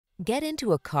Get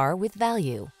into a car with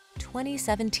value.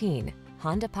 2017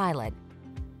 Honda Pilot.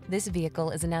 This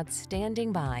vehicle is an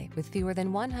outstanding buy with fewer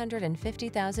than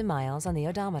 150,000 miles on the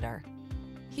odometer.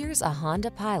 Here's a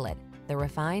Honda Pilot, the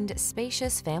refined,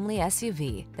 spacious family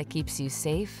SUV that keeps you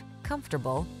safe,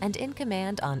 comfortable, and in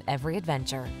command on every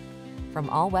adventure.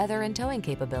 From all-weather and towing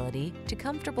capability to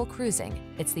comfortable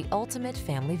cruising, it's the ultimate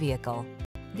family vehicle.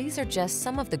 These are just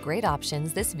some of the great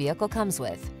options this vehicle comes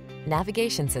with: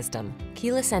 navigation system,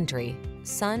 keyless entry,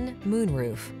 sun,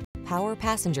 moonroof, power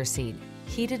passenger seat,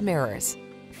 heated mirrors,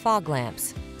 fog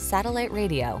lamps, satellite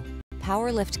radio,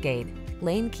 power liftgate,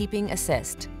 lane keeping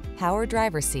assist, power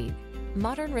driver seat.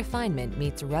 Modern refinement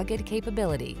meets rugged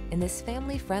capability in this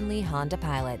family-friendly Honda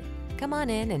Pilot. Come on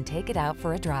in and take it out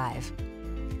for a drive.